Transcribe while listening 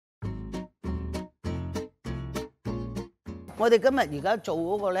我哋今日而家做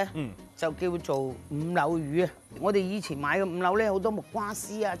嗰個咧，就叫做五柳魚啊！我哋以前買嘅五柳咧，好多木瓜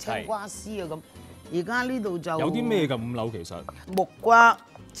絲啊、青瓜絲啊咁。而家呢度就有啲咩嘅五柳其實？木瓜、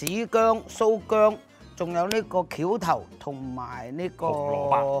紫薑、蘇薑，仲有呢個橋頭同埋呢個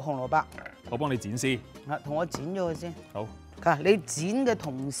紅蘿蔔。我幫你剪先。同我剪咗佢先。好。嗱，你剪嘅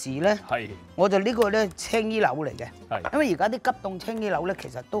同時咧，我就呢個咧青衣柳嚟嘅，因為而家啲急凍青衣柳咧其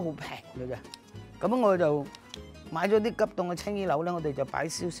實都好平嘅啫。咁我就買咗啲急凍嘅青衣柳咧，我哋就擺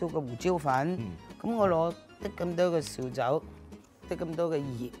少少嘅胡椒粉，咁我攞啲咁多嘅紹酒，啲咁多嘅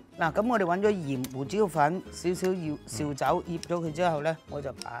鹽。嗱，咁我哋揾咗鹽、胡椒粉、少少紹酒，醃咗佢之後咧，我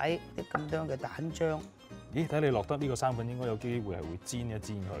就擺啲咁多嘅蛋漿。咦，睇你落得呢個生粉應該有機會係會煎一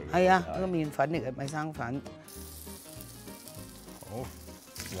煎佢。係啊，呢個麵粉嚟嘅米生粉。好，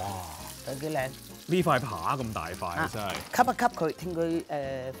哇！有幾靚？呢塊扒咁大塊真係。吸一吸佢，聽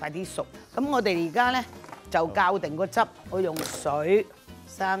佢快啲熟。咁我哋而家咧就校定個汁，我用水、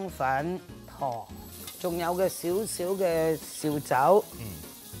生粉、糖，仲有嘅少少嘅紹酒、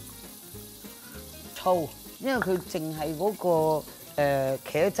醋，因為佢淨係嗰個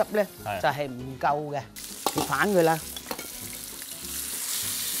茄汁咧就係唔夠嘅，要反佢啦。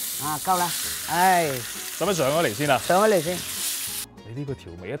夠啦，使乜上咗嚟先啊？上咗嚟先。你呢個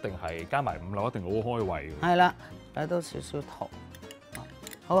調味一定係加埋五柳，一定好開胃嘅。係啦，擺多少少糖。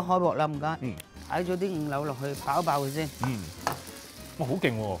好，開鑊啦，唔該。擺咗啲五柳落去，爆一爆佢先。哇，好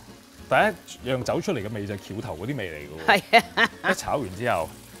勁喎！第一樣走出嚟嘅味就係橋頭嗰啲味嚟嘅喎。係啊。一炒完之後，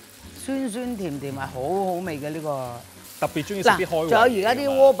酸酸甜甜係好好味嘅呢個。特別中意食啲開胃。仲有而家啲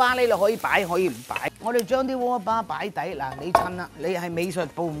鍋巴呢，你可以擺可以唔擺。我哋將啲鍋巴擺底，嗱你襯啦，你係美術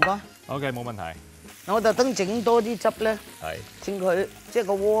部唔該。OK，冇問題。我特登整多啲汁咧，整佢即係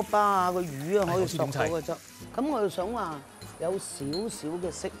個鍋巴啊、個魚啊可以索到個汁。咁我就想話有少少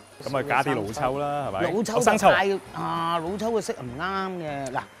嘅色。咁啊加啲老抽啦，係咪？老抽生抽老抽嘅色唔啱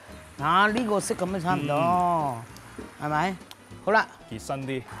嘅。嗱呢個色咁都差唔多，係咪？好啦，結身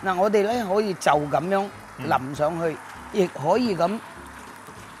啲。嗱，我哋咧可以就咁樣淋上去，亦可以咁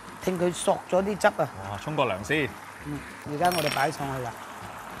聽佢索咗啲汁啊。哇！沖個涼先。而家我哋擺上去啦。